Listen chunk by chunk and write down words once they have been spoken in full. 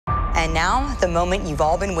And now, the moment you've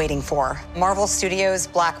all been waiting for. Marvel Studios'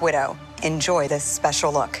 Black Widow. Enjoy this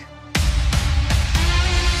special look.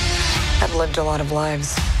 I've lived a lot of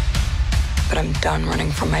lives, but I'm done running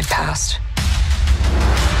from my past.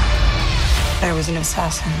 I was an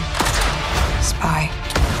assassin, spy,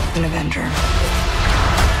 an avenger.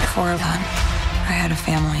 Before that, I had a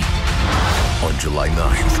family. On July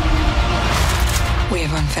 9th. We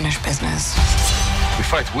have unfinished business. We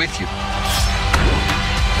fight with you.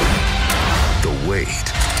 The wait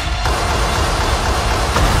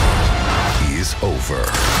is over.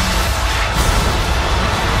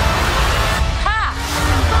 Ha!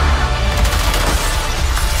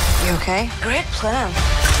 You okay? Great plan.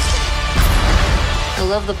 I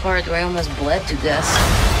love the part where I almost bled to death.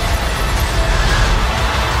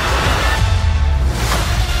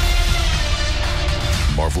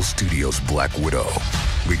 Marvel Studios' Black Widow.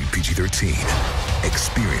 Rated PG-13.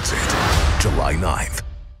 Experience it. July 9th.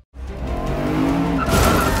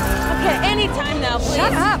 Okay, anytime now, please.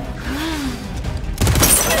 Shut up!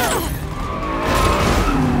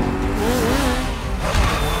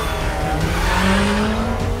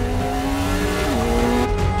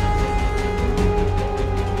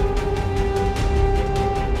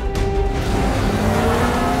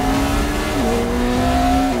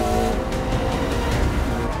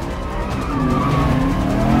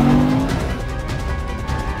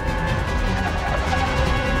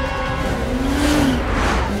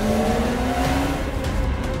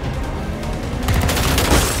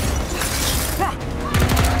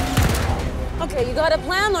 Okay, you got a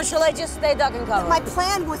plan, or shall I just stay duck and cover? My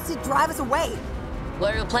plan was to drive us away.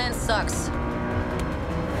 Well, your plan sucks.